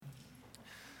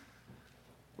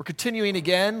We're continuing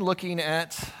again looking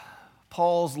at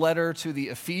Paul's letter to the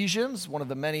Ephesians, one of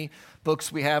the many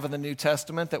books we have in the New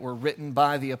Testament that were written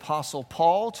by the Apostle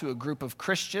Paul to a group of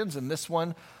Christians, and this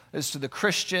one is to the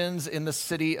Christians in the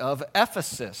city of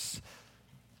Ephesus.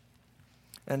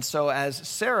 And so as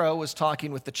Sarah was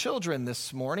talking with the children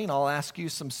this morning, I'll ask you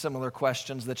some similar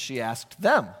questions that she asked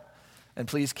them. And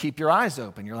please keep your eyes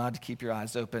open. You're allowed to keep your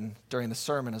eyes open during the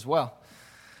sermon as well.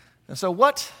 And so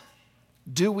what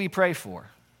do we pray for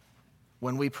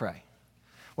when we pray?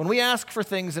 When we ask for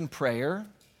things in prayer,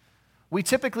 we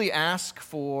typically ask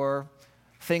for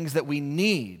things that we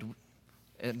need.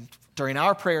 And during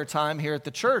our prayer time here at the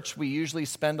church, we usually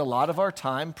spend a lot of our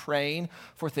time praying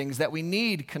for things that we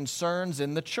need, concerns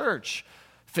in the church,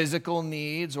 physical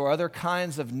needs or other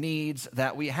kinds of needs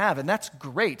that we have. And that's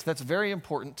great. That's very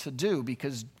important to do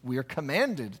because we are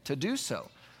commanded to do so.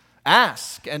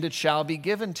 Ask, and it shall be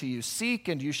given to you. Seek,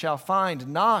 and you shall find.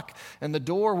 Knock, and the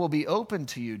door will be opened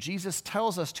to you. Jesus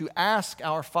tells us to ask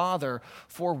our Father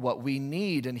for what we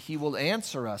need, and He will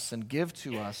answer us and give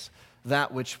to us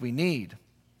that which we need.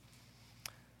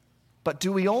 But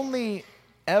do we only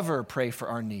ever pray for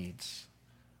our needs,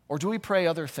 or do we pray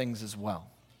other things as well?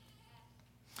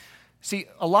 See,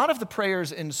 a lot of the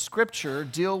prayers in Scripture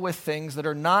deal with things that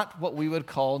are not what we would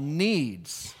call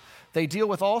needs. They deal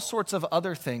with all sorts of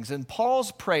other things. In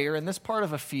Paul's prayer in this part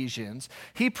of Ephesians,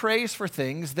 he prays for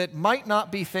things that might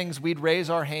not be things we'd raise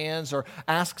our hands or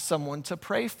ask someone to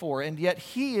pray for, and yet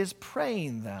he is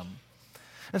praying them.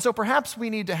 And so perhaps we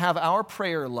need to have our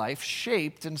prayer life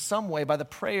shaped in some way by the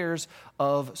prayers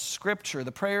of Scripture,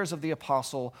 the prayers of the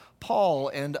Apostle Paul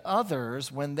and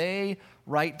others when they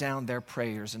write down their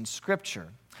prayers in Scripture.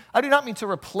 I do not mean to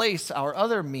replace our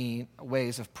other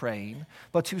ways of praying,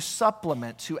 but to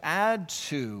supplement, to add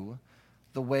to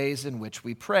the ways in which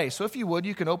we pray. So if you would,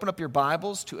 you can open up your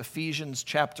Bibles to Ephesians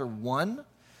chapter 1,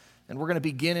 and we're going to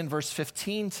begin in verse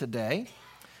 15 today.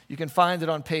 You can find it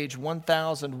on page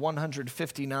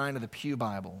 1159 of the Pew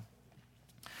Bible.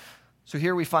 So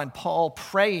here we find Paul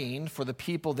praying for the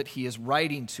people that he is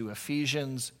writing to,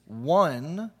 Ephesians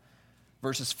 1,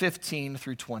 verses 15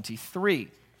 through 23.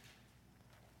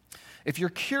 If you're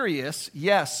curious,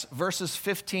 yes, verses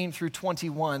 15 through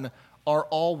 21 are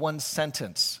all one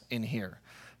sentence in here.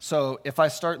 So if I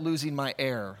start losing my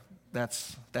air,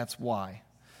 that's why.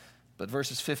 But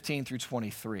verses 15 through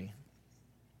 23.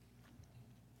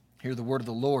 Hear the word of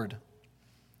the Lord.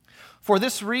 For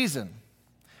this reason,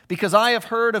 because I have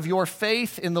heard of your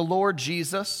faith in the Lord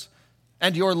Jesus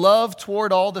and your love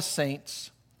toward all the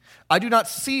saints, I do not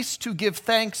cease to give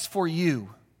thanks for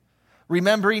you,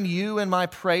 remembering you in my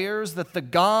prayers, that the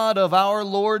God of our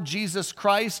Lord Jesus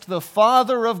Christ, the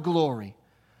Father of glory,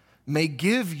 may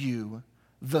give you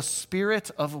the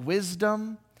spirit of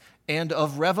wisdom and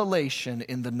of revelation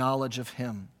in the knowledge of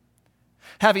Him,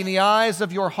 having the eyes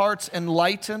of your hearts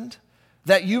enlightened,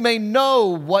 that you may know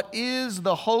what is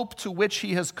the hope to which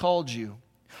He has called you,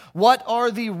 what are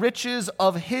the riches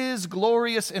of His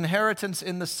glorious inheritance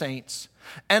in the saints,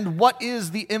 and what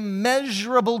is the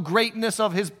immeasurable greatness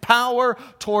of His power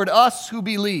toward us who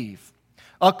believe,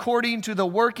 according to the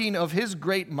working of His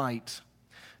great might,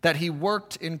 that He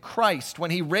worked in Christ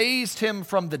when He raised Him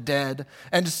from the dead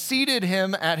and seated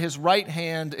Him at His right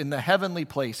hand in the heavenly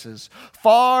places,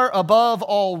 far above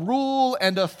all rule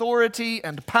and authority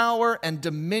and power and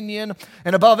dominion,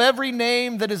 and above every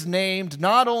name that is named,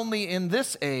 not only in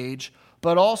this age,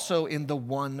 but also in the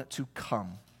one to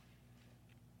come.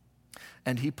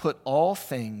 And He put all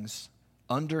things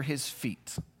under His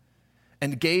feet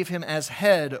and gave Him as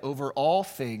head over all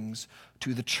things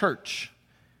to the church,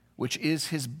 which is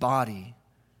His body,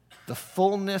 the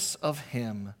fullness of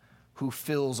Him who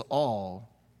fills all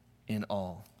in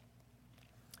all.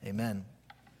 Amen.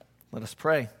 Let us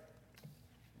pray.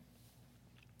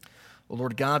 O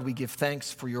Lord God, we give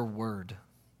thanks for your word.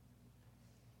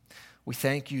 We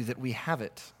thank you that we have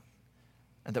it,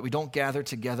 and that we don't gather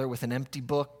together with an empty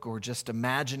book or just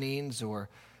imaginings or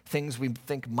things we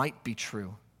think might be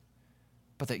true,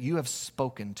 but that you have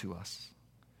spoken to us,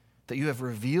 that you have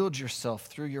revealed yourself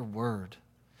through your word,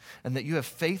 and that you have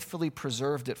faithfully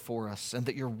preserved it for us, and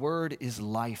that your word is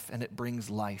life and it brings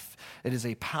life. It is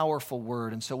a powerful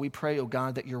word, and so we pray, O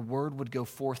God, that your word would go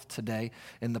forth today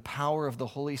in the power of the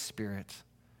Holy Spirit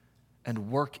and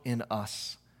work in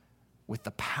us with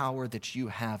the power that you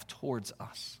have towards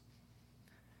us.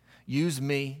 Use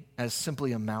me as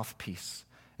simply a mouthpiece,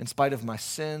 in spite of my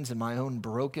sins and my own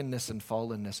brokenness and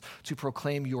fallenness, to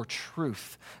proclaim your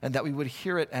truth, and that we would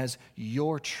hear it as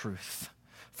your truth.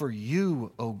 For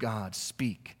you, O God,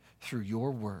 speak through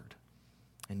your word.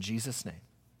 In Jesus' name,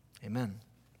 amen.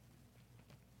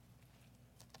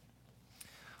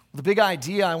 The big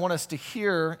idea I want us to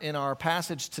hear in our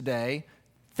passage today,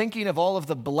 thinking of all of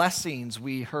the blessings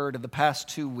we heard in the past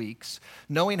 2 weeks,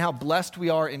 knowing how blessed we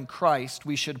are in Christ,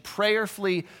 we should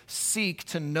prayerfully seek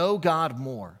to know God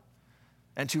more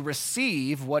and to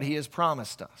receive what he has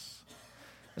promised us.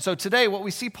 So today, what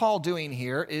we see Paul doing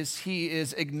here is he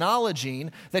is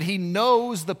acknowledging that he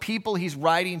knows the people he's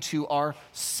writing to are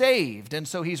saved. And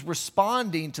so he's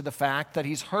responding to the fact that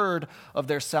he's heard of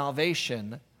their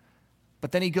salvation.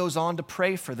 But then he goes on to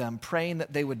pray for them, praying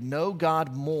that they would know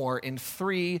God more in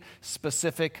 3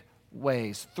 specific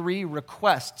ways, 3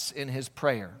 requests in his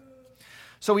prayer.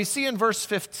 So we see in verse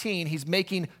 15, he's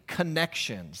making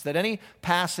connections, that any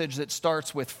passage that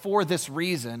starts with "for this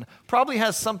reason" probably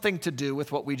has something to do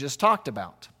with what we just talked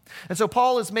about. And so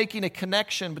Paul is making a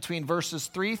connection between verses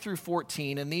 3 through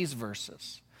 14 in these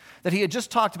verses. That he had just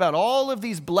talked about all of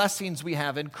these blessings we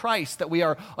have in Christ, that we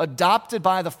are adopted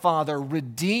by the Father,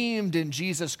 redeemed in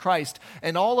Jesus Christ,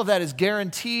 and all of that is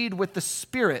guaranteed with the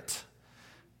Spirit.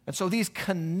 And so these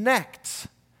connect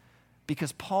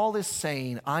because Paul is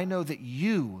saying, I know that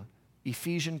you,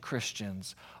 Ephesian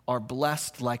Christians, are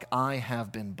blessed like I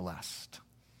have been blessed.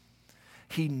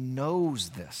 He knows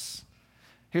this.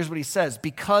 Here's what he says,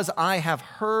 because I have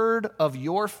heard of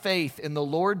your faith in the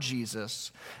Lord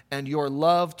Jesus and your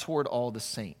love toward all the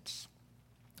saints.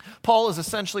 Paul is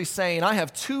essentially saying, I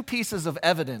have 2 pieces of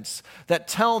evidence that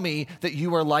tell me that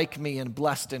you are like me and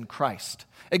blessed in Christ.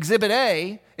 Exhibit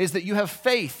A is that you have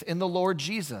faith in the Lord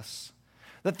Jesus.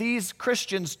 That these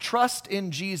Christians trust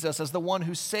in Jesus as the one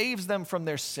who saves them from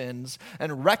their sins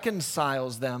and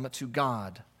reconciles them to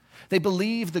God. They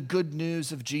believe the good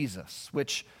news of Jesus,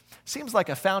 which seems like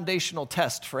a foundational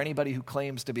test for anybody who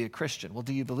claims to be a Christian. Well,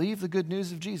 do you believe the good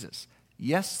news of Jesus?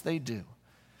 Yes, they do.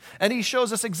 And he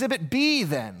shows us exhibit B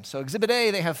then. So exhibit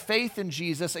A, they have faith in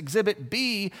Jesus. Exhibit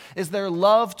B is their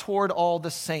love toward all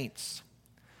the saints.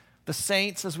 The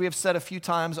saints, as we have said a few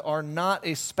times, are not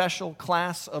a special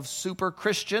class of super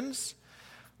Christians.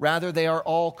 Rather, they are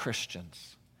all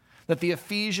Christians. That the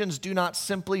Ephesians do not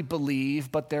simply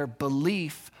believe, but their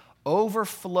belief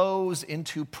overflows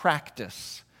into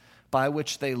practice by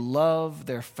which they love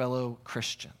their fellow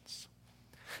Christians.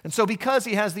 And so because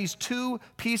he has these 2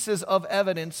 pieces of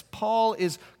evidence, Paul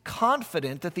is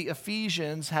confident that the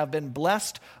Ephesians have been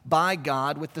blessed by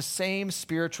God with the same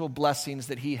spiritual blessings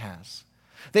that he has.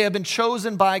 They have been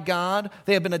chosen by God,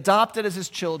 they have been adopted as his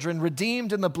children,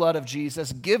 redeemed in the blood of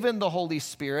Jesus, given the Holy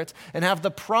Spirit, and have the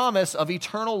promise of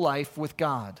eternal life with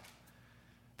God.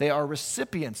 They are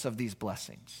recipients of these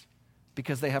blessings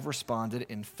because they have responded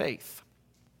in faith.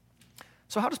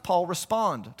 So how does Paul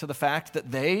respond to the fact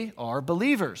that they are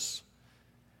believers?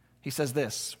 He says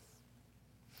this,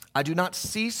 I do not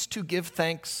cease to give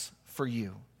thanks for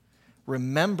you,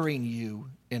 remembering you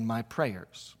in my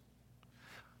prayers.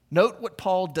 Note what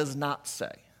Paul does not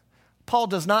say. Paul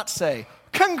does not say,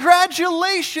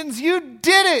 congratulations, you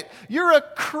did it. You're a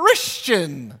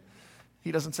Christian.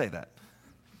 He doesn't say that.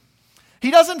 He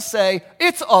doesn't say,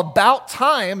 it's about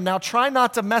time, now try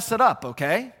not to mess it up,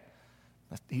 okay?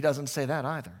 He doesn't say that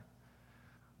either.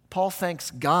 Paul thanks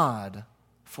God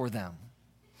for them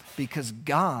because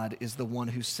God is the one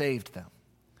who saved them.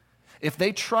 If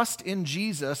they trust in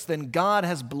Jesus, then God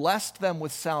has blessed them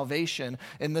with salvation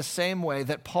in the same way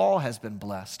that Paul has been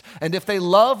blessed. And if they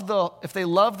love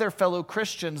their fellow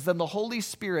Christians, then the Holy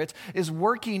Spirit is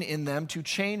working in them to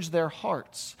change their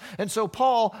hearts. And so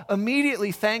Paul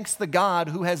immediately thanks the God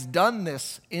who has done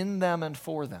this in them and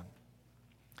for them.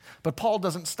 But Paul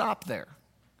doesn't stop there.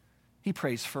 He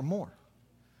prays for more.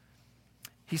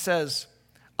 He says,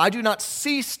 I do not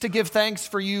cease to give thanks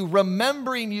for you,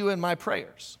 remembering you in my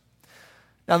prayers.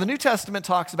 Now, the New Testament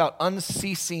talks about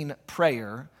unceasing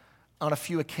prayer on a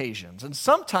few occasions. And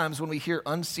sometimes when we hear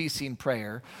unceasing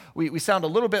prayer, we sound a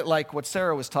little bit like what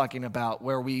Sarah was talking about,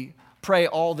 where we pray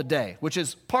all the day, which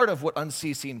is part of what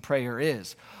unceasing prayer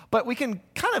is. But we can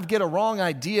kind of get a wrong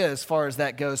idea as far as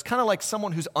that goes, kind of like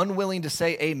someone who's unwilling to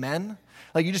say amen.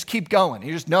 Like you just keep going.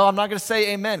 You just, no, I'm not going to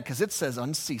say amen because it says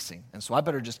unceasing. And so I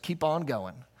better just keep on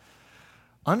going.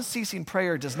 Unceasing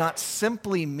prayer does not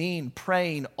simply mean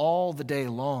praying all the day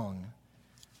long.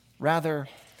 Rather,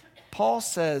 Paul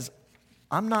says,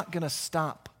 I'm not going to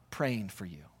stop praying for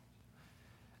you.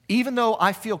 Even though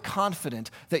I feel confident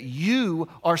that you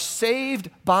are saved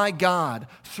by God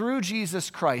through Jesus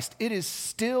Christ, it is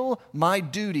still my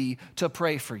duty to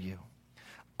pray for you.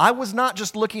 I was not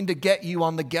just looking to get you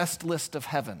on the guest list of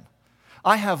heaven.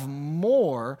 I have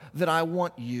more that I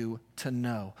want you to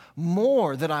know,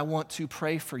 more that I want to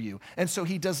pray for you. And so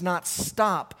he does not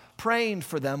stop praying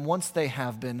for them once they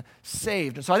have been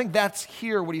saved. And so I think that's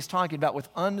here what he's talking about with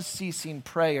unceasing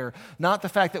prayer, not the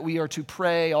fact that we are to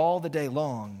pray all the day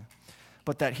long,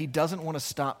 but that he doesn't want to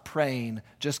stop praying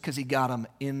just because he got them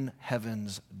in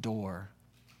heaven's door.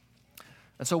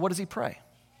 And so what does he pray?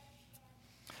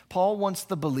 Paul wants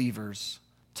the believers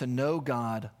to know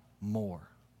God more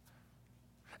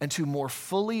and to more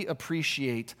fully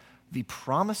appreciate the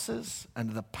promises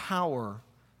and the power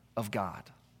of God.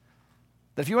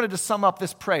 That if you wanted to sum up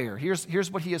this prayer,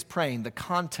 here's what he is praying, the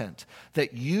content,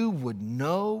 that you would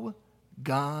know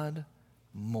God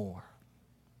more.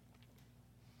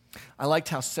 I liked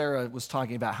how Sarah was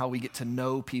talking about how we get to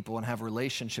know people and have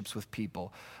relationships with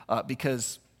people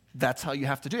because that's how you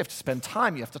have to do. You have to spend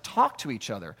time. You have to talk to each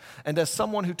other. And as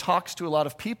someone who talks to a lot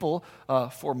of people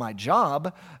for my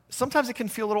job, sometimes it can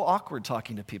feel a little awkward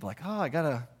talking to people. Like, oh, I got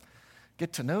to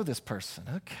get to know this person.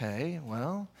 Okay,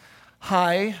 well,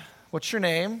 hi, what's your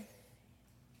name?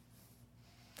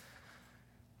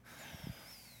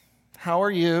 How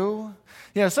are you?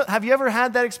 You know, so have you ever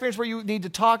had that experience where you need to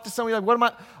talk to somebody like, what am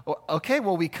I? Oh, okay,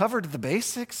 well, we covered the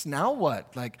basics. Now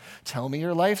what? Like, tell me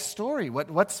your life story. What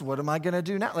am I going to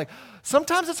do now? Like,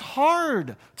 sometimes it's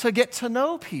hard to get to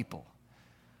know people.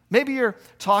 Maybe you're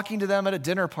talking to them at a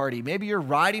dinner party. Maybe you're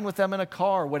riding with them in a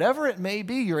car. Whatever it may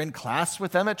be, you're in class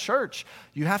with them at church.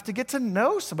 You have to get to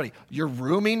know somebody. You're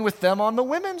rooming with them on the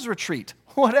women's retreat.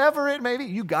 Whatever it may be,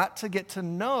 you got to get to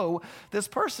know this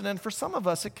person. And for some of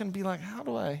us, it can be like, how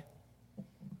do I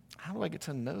get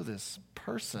to know this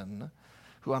person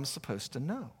who I'm supposed to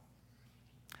know?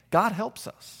 God helps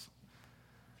us.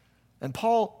 And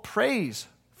Paul prays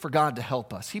for God to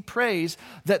help us. He prays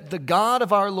that the God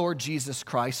of our Lord Jesus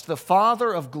Christ, the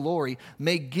Father of glory,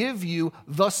 may give you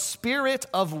the spirit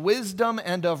of wisdom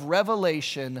and of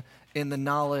revelation in the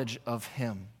knowledge of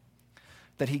him.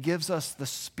 That he gives us the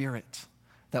spirit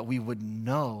that we would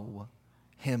know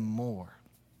him more.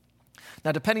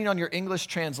 Now, depending on your English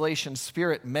translation,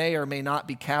 spirit may or may not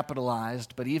be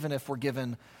capitalized, but even if we're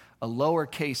given a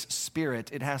lowercase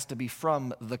spirit, it has to be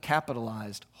from the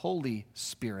capitalized Holy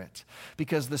Spirit,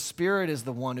 because the Spirit is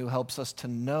the one who helps us to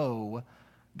know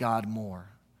God more.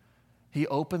 He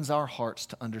opens our hearts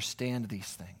to understand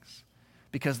these things,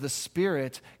 because the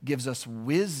Spirit gives us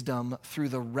wisdom through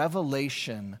the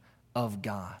revelation of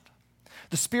God.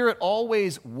 The Spirit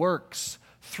always works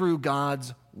through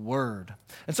God's Word.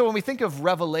 And so when we think of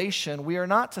revelation, we are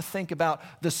not to think about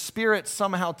the Spirit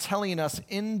somehow telling us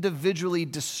individually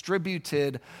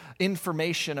distributed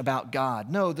information about God.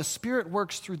 No, the Spirit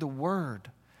works through the Word.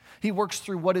 He works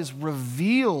through what is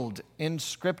revealed in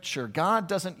Scripture. God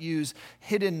doesn't use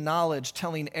hidden knowledge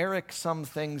telling Eric some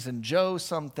things and Joe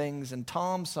some things and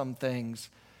Tom some things.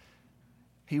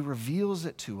 He reveals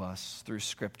it to us through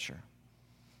Scripture.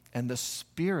 And the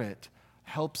Spirit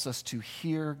helps us to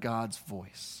hear God's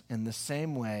voice in the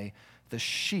same way the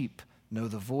sheep know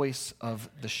the voice of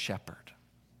the shepherd.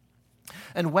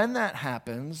 And when that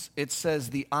happens, it says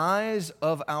the eyes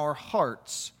of our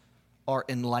hearts are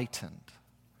enlightened,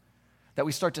 that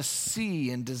we start to see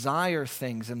and desire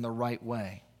things in the right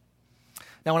way.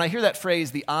 Now, when I hear that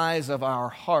phrase, the eyes of our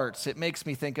hearts, it makes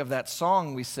me think of that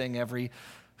song we sing every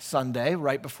Sunday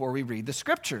right before we read the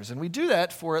Scriptures. And we do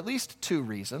that for at least two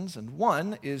reasons. And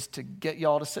one is to get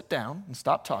y'all to sit down and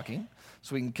stop talking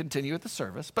so we can continue with the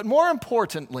service. But more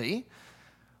importantly,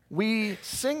 we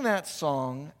sing that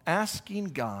song asking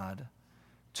God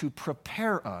to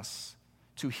prepare us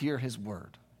to hear his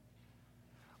word.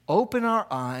 Open our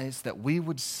eyes that we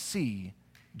would see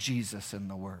Jesus in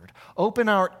the word. Open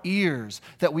our ears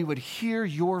that we would hear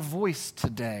your voice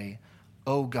today,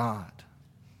 O God.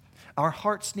 Our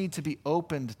hearts need to be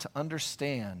opened to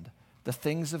understand the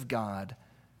things of God.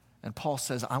 And Paul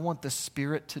says, I want the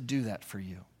Spirit to do that for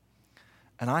you.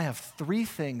 And I have three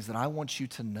things that I want you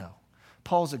to know.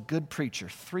 Paul's a good preacher.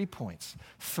 3 points.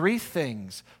 3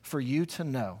 things for you to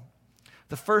know.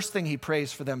 The first thing he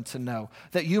prays for them to know,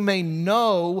 that you may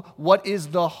know what is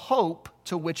the hope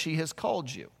to which he has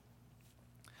called you.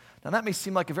 Now that may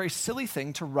seem like a very silly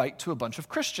thing to write to a bunch of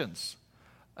Christians.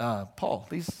 Paul,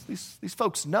 these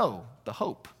folks know the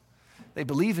hope. They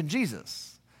believe in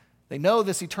Jesus. They know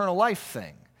this eternal life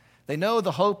thing. They know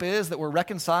the hope is that we're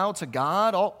reconciled to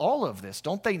God, all of this.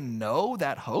 Don't they know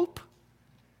that hope?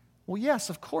 Well, yes,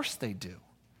 of course they do.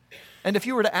 And if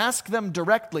you were to ask them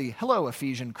directly, hello,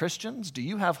 Ephesian Christians, do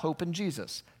you have hope in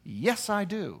Jesus? Yes, I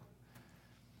do.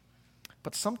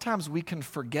 But sometimes we can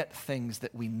forget things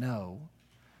that we know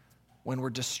when we're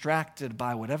distracted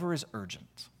by whatever is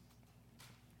urgent.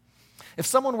 If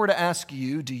someone were to ask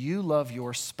you, do you love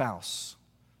your spouse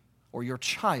or your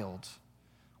child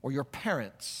or your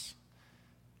parents?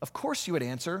 Of course you would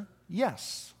answer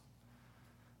yes.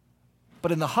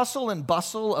 But in the hustle and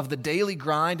bustle of the daily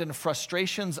grind and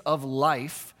frustrations of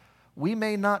life, we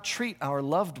may not treat our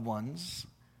loved ones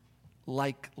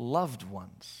like loved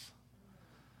ones.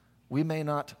 We may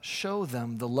not show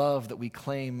them the love that we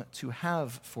claim to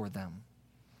have for them.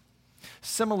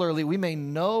 Similarly, we may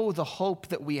know the hope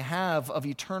that we have of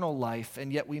eternal life,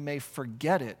 and yet we may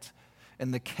forget it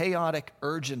in the chaotic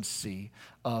urgency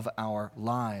of our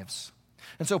lives.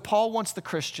 And so Paul wants the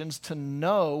Christians to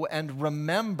know and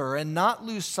remember and not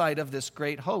lose sight of this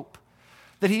great hope,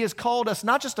 that he has called us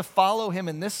not just to follow him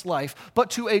in this life, but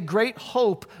to a great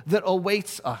hope that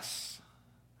awaits us.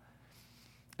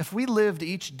 If we lived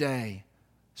each day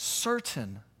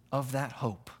certain of that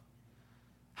hope,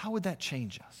 how would that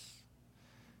change us?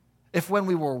 If when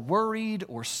we were worried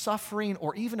or suffering,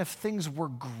 or even if things were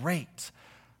great,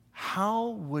 how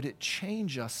would it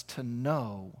change us to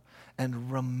know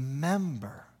and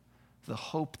remember the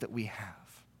hope that we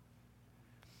have?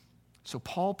 So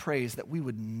Paul prays that we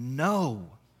would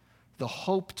know the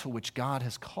hope to which God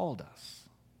has called us.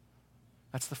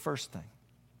 That's the first thing.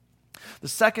 The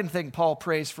second thing Paul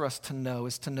prays for us to know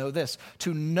is to know this,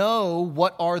 to know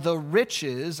what are the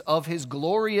riches of his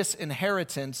glorious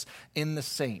inheritance in the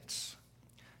saints.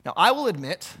 Now, I will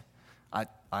admit,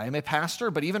 I am a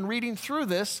pastor, but even reading through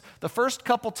this, the first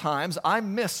couple times I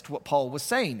missed what Paul was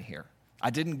saying here. I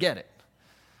didn't get it.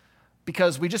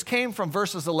 Because we just came from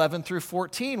verses 11 through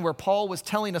 14 where Paul was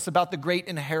telling us about the great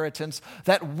inheritance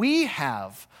that we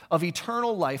have of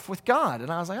eternal life with God. And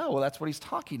I was like, oh, well, that's what he's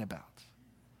talking about.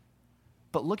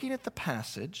 But looking at the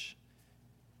passage,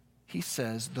 he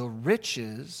says the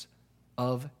riches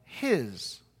of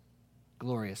his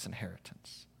glorious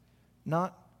inheritance.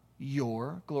 Not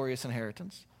your glorious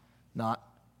inheritance, not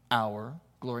our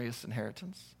glorious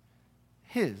inheritance.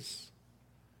 His,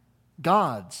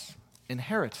 God's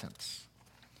inheritance.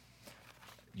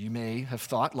 You may have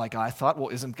thought, like I thought, well,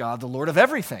 isn't God the Lord of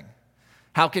everything?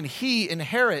 How can he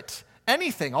inherit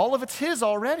anything? All of it's his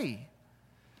already.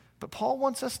 But Paul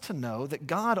wants us to know that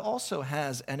God also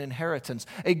has an inheritance,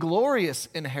 a glorious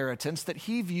inheritance that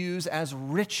he views as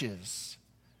riches.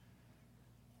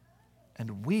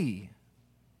 And we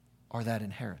are that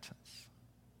inheritance.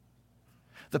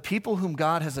 The people whom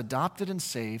God has adopted and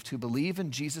saved, who believe in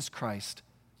Jesus Christ,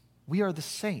 we are the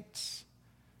saints.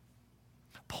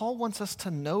 Paul wants us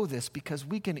to know this because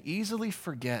we can easily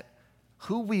forget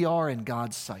who we are in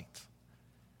God's sight.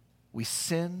 We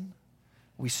sin,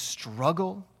 we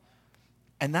struggle,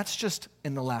 and that's just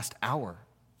in the last hour.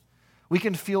 We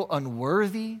can feel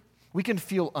unworthy, we can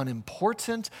feel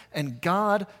unimportant, and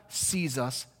God sees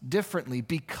us differently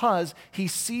because he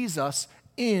sees us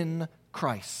in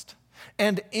Christ.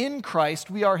 And in Christ,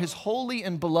 we are his holy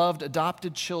and beloved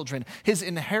adopted children, his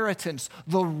inheritance,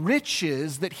 the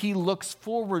riches that he looks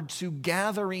forward to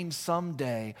gathering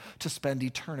someday to spend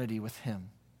eternity with him.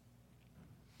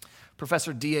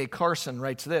 Professor D.A. Carson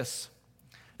writes this,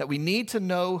 that we need to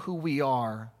know who we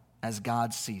are as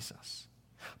God sees us.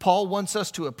 Paul wants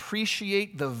us to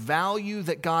appreciate the value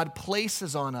that God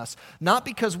places on us, not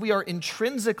because we are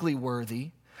intrinsically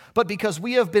worthy, but because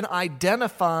we have been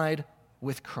identified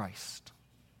with Christ.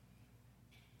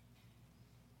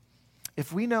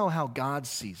 If we know how God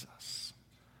sees us,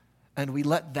 and we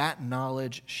let that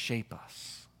knowledge shape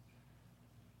us,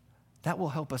 that will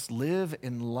help us live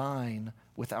in line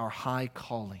with our high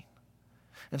calling.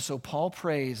 And so Paul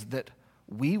prays that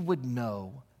we would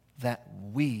know that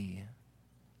we,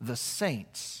 the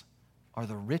saints, are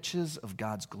the riches of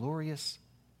God's glorious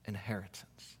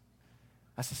inheritance.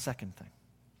 That's the second thing.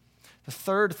 The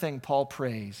third thing Paul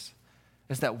prays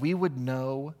is that we would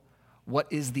know what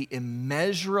is the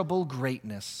immeasurable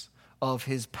greatness of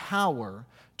his power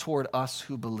toward us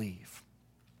who believe.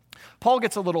 Paul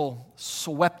gets a little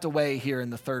swept away here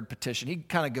in the third petition. He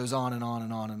kind of goes on and on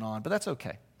and on and on, but that's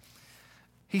okay.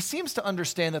 He seems to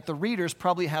understand that the readers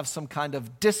probably have some kind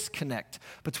of disconnect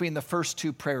between the first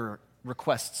two prayer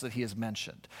requests that he has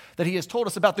mentioned. That he has told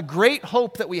us about the great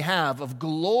hope that we have of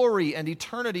glory and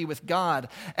eternity with God.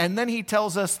 And then he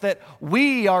tells us that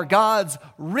we are God's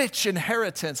rich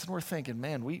inheritance. And we're thinking,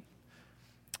 man, we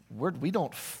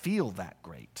don't feel that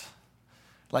great.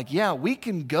 Like, yeah, we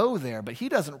can go there, but he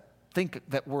doesn't think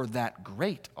that we're that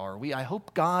great, are we? I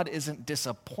hope God isn't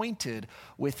disappointed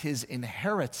with his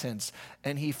inheritance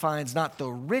and he finds not the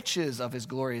riches of his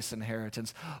glorious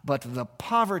inheritance, but the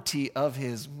poverty of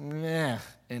his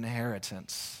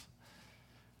inheritance.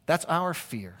 That's our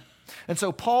fear. And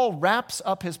so Paul wraps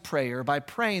up his prayer by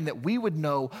praying that we would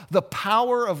know the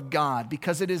power of God,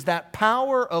 because it is that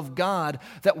power of God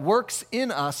that works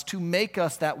in us to make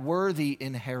us that worthy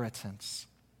inheritance.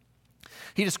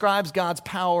 He describes God's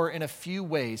power in a few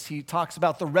ways. He talks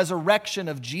about the resurrection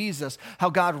of Jesus, how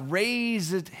God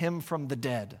raised him from the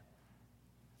dead.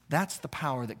 That's the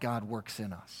power that God works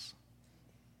in us.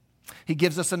 He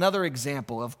gives us another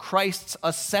example of Christ's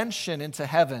ascension into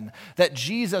heaven, that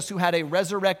Jesus, who had a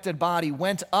resurrected body,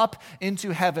 went up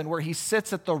into heaven where he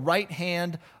sits at the right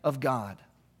hand of God.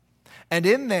 And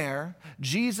in there,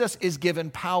 Jesus is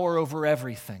given power over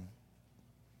everything,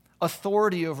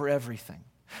 authority over everything.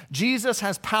 Jesus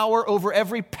has power over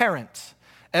every parent,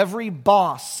 every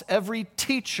boss, every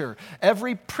teacher,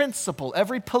 every principal,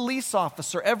 every police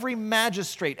officer, every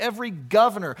magistrate, every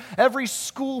governor, every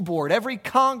school board, every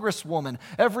congresswoman,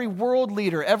 every world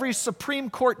leader, every Supreme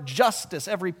Court justice,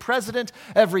 every president,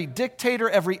 every dictator,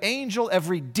 every angel,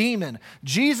 every demon.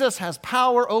 Jesus has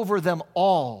power over them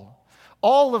all.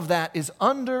 All of that is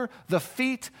under the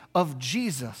feet of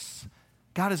Jesus.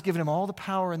 God has given him all the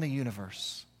power in the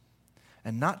universe.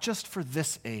 And not just for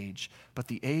this age, but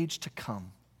the age to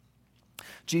come.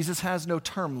 Jesus has no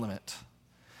term limit.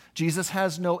 Jesus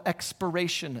has no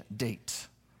expiration date.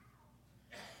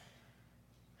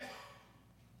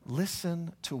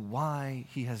 Listen to why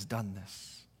he has done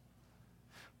this.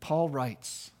 Paul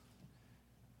writes,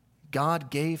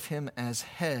 God gave him as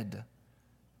head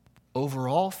over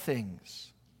all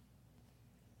things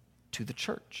to the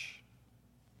church.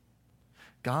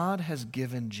 God has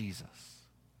given Jesus,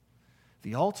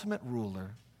 the ultimate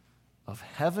ruler of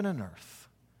heaven and earth,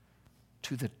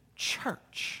 to the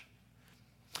church.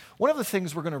 One of the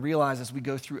things we're going to realize as we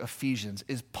go through Ephesians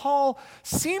is Paul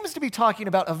seems to be talking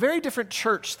about a very different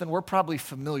church than we're probably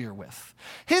familiar with.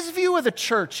 His view of the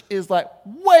church is like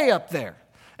way up there,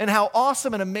 and how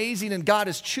awesome and amazing, and God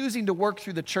is choosing to work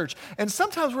through the church. And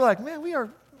sometimes we're like, man, we are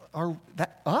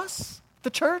that us, the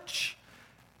church?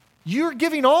 You're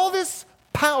giving all this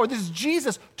power, this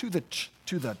Jesus, to the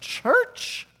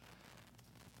church?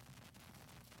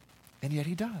 And yet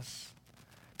he does.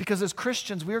 Because as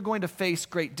Christians, we are going to face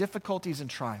great difficulties and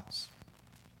trials.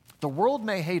 The world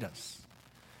may hate us.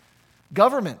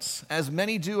 Governments, as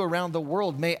many do around the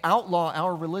world, may outlaw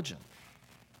our religion.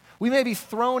 We may be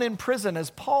thrown in prison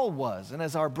as Paul was, and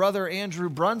as our brother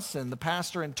Andrew Brunson, the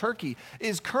pastor in Turkey,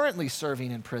 is currently serving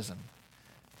in prison.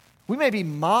 We may be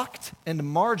mocked and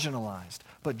marginalized,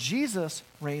 but Jesus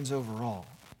reigns over all.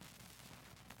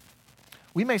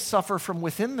 We may suffer from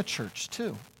within the church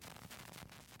too,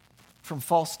 from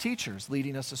false teachers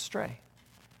leading us astray,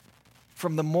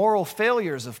 from the moral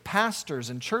failures of pastors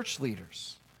and church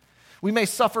leaders. We may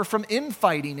suffer from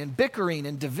infighting and bickering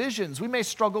and divisions. We may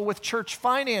struggle with church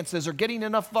finances or getting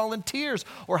enough volunteers,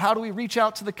 or how do we reach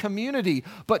out to the community.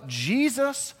 But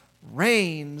Jesus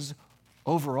reigns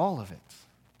over all of it.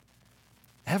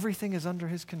 Everything is under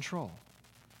his control.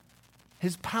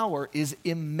 His power is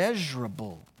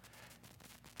immeasurable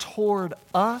toward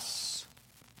us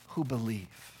who believe.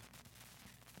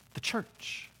 The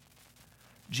church.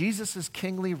 Jesus'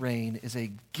 kingly reign is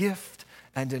a gift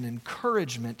and an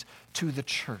encouragement to the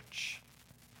church.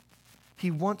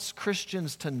 He wants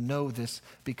Christians to know this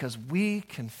because we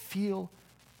can feel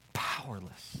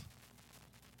powerless.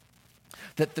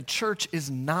 That the church is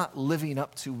not living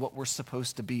up to what we're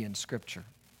supposed to be in Scripture.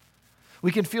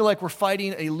 We can feel like we're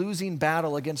fighting a losing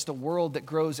battle against a world that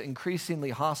grows increasingly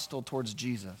hostile towards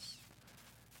Jesus.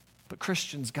 But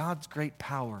Christians, God's great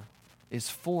power is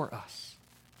for us.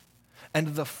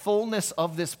 And the fullness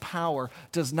of this power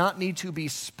does not need to be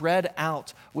spread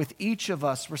out, with each of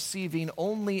us receiving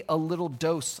only a little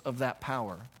dose of that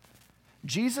power.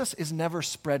 Jesus is never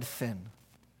spread thin.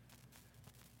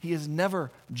 He is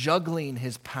never juggling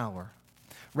his power.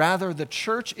 Rather, the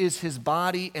church is his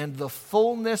body and the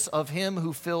fullness of him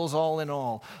who fills all in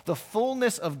all. The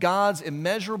fullness of God's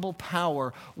immeasurable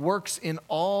power works in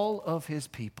all of his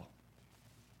people.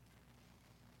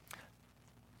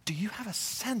 Do you have a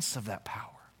sense of that power?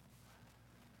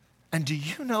 And do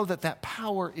you know that that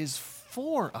power is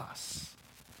for us,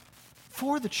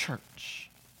 for the church?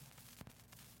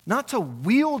 Not to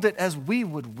wield it as we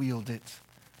would wield it,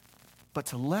 but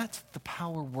to let the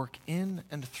power work in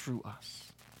and through us.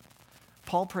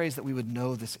 Paul prays that we would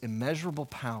know this immeasurable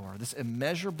power, this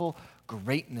immeasurable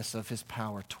greatness of his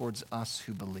power towards us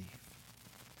who believe.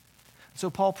 So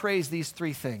Paul prays these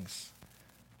three things.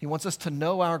 He wants us to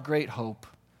know our great hope,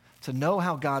 to know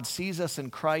how God sees us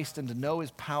in Christ, and to know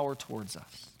his power towards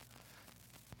us.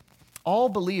 All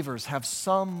believers have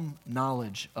some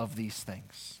knowledge of these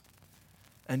things,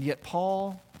 and yet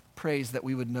Paul prays that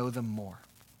we would know them more.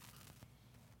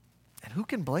 And who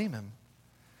can blame him?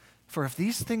 For if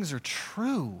these things are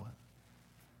true,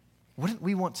 wouldn't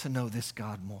we want to know this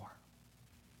God more?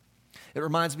 It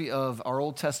reminds me of our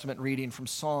Old Testament reading from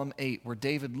Psalm 8, where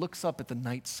David looks up at the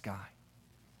night sky,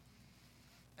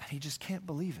 and he just can't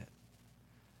believe it.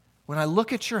 When I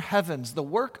look at your heavens, the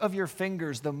work of your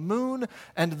fingers, the moon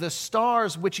and the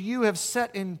stars which you have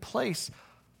set in place,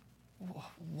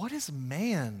 what is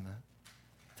man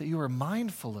that you are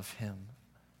mindful of him?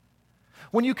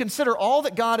 When you consider all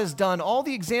that God has done, all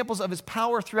the examples of his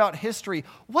power throughout history,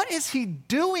 what is he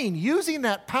doing using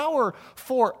that power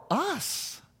for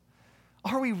us?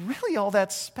 Are we really all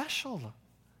that special?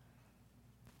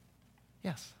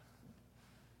 Yes.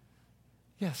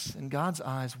 Yes, in God's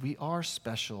eyes, we are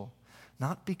special,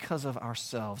 not because of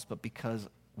ourselves, but because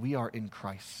we are in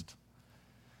Christ.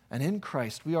 And in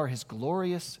Christ, we are his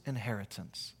glorious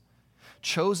inheritance.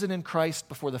 Chosen in Christ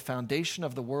before the foundation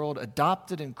of the world,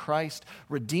 adopted in Christ,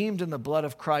 redeemed in the blood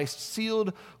of Christ,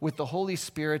 sealed with the Holy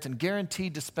Spirit, and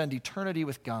guaranteed to spend eternity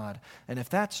with God. And if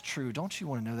that's true, don't you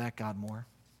want to know that God more?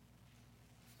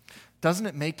 Doesn't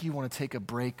it make you want to take a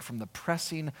break from the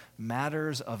pressing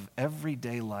matters of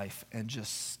everyday life and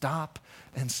just stop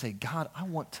and say, God, I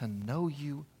want to know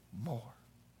you more?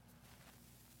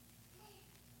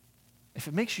 If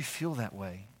it makes you feel that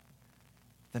way,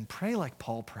 then pray like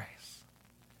Paul prays.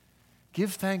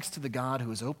 Give thanks to the God who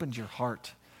has opened your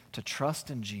heart to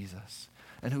trust in Jesus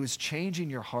and who is changing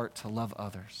your heart to love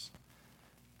others.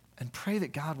 And pray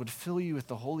that God would fill you with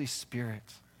the Holy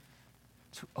Spirit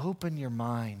to open your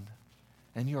mind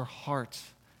and your heart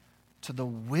to the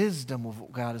wisdom of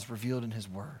what God has revealed in his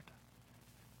word.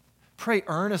 Pray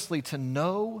earnestly to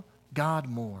know God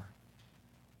more.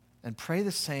 And pray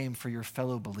the same for your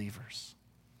fellow believers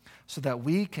so that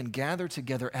we can gather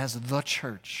together as the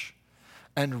church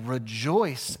and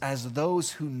rejoice as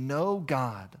those who know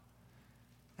God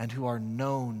and who are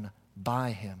known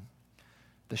by him,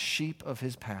 the sheep of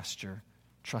his pasture,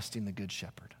 trusting the Good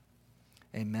Shepherd.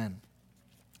 Amen.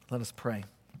 Let us pray.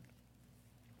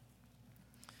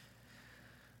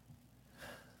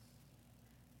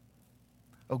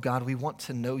 Oh God, we want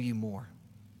to know you more.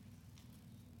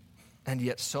 And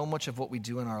yet so much of what we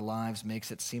do in our lives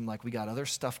makes it seem like we got other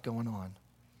stuff going on.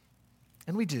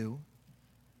 And we do.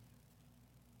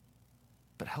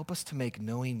 But help us to make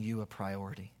knowing you a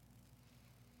priority.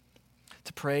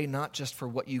 To pray not just for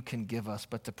what you can give us,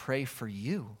 but to pray for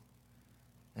you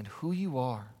and who you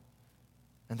are,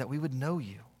 and that we would know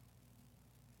you.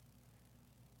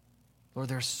 Lord,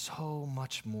 there's so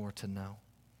much more to know.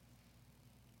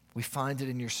 We find it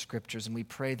in your scriptures, and we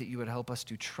pray that you would help us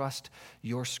to trust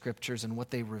your scriptures and what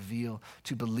they reveal,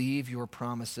 to believe your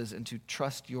promises, and to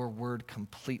trust your word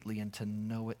completely and to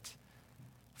know it.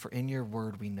 For in your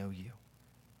word we know you.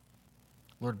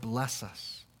 Lord, bless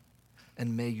us,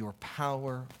 and may your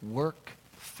power work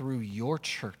through your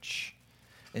church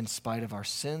in spite of our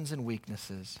sins and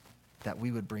weaknesses, that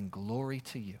we would bring glory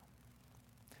to you.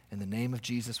 In the name of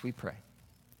Jesus we pray.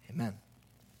 Amen.